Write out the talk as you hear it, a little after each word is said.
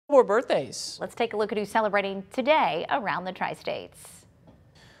More birthdays. Let's take a look at who's celebrating today around the tri-states.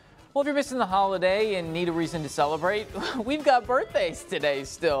 Well, if you're missing the holiday and need a reason to celebrate, we've got birthdays today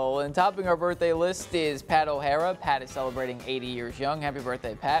still. And topping our birthday list is Pat O'Hara. Pat is celebrating 80 years young. Happy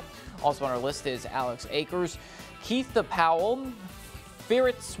birthday, Pat. Also on our list is Alex Akers, Keith Powell,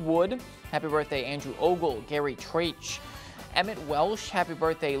 Ferretz Wood. Happy birthday, Andrew Ogle, Gary Traich, Emmett Welsh. Happy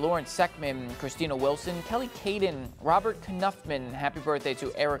birthday, Lawrence Seckman, Christina Wilson, Kelly Caden, Robert Knuffman. Happy birthday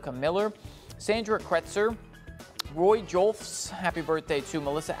to Erica Miller, Sandra Kretzer, Roy Jolfs. Happy birthday to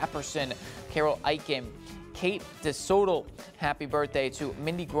Melissa Epperson, Carol Eichen, Kate DeSoto. Happy birthday to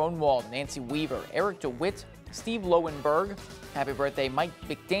Mindy Gronwald, Nancy Weaver, Eric DeWitt, Steve Lowenberg. Happy birthday, Mike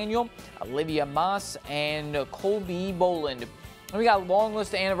McDaniel, Olivia Moss, and Colby Boland. And we got a long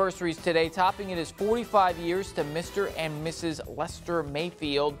list of anniversaries today. Topping it is 45 years to Mr. and Mrs. Lester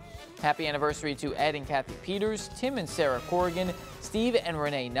Mayfield. Happy anniversary to Ed and Kathy Peters, Tim and Sarah Corrigan, Steve and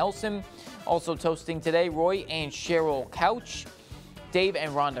Renee Nelson. Also toasting today, Roy and Cheryl Couch, Dave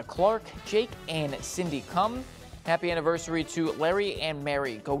and Rhonda Clark, Jake and Cindy Cum. Happy anniversary to Larry and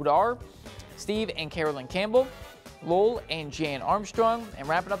Mary Godar, Steve and Carolyn Campbell, Lowell and Jan Armstrong. And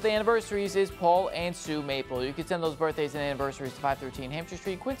wrapping up the anniversaries is Paul and Sue Maple. You can send those birthdays and anniversaries to 513 Hampshire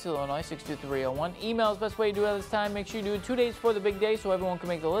Street, Quincy, Illinois, 62301. Email is the best way to do it at this time. Make sure you do it 2 days before the big day so everyone can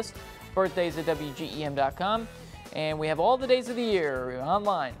make the list. Birthdays at WGEM.com. And we have all the days of the year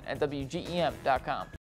online at WGEM.com.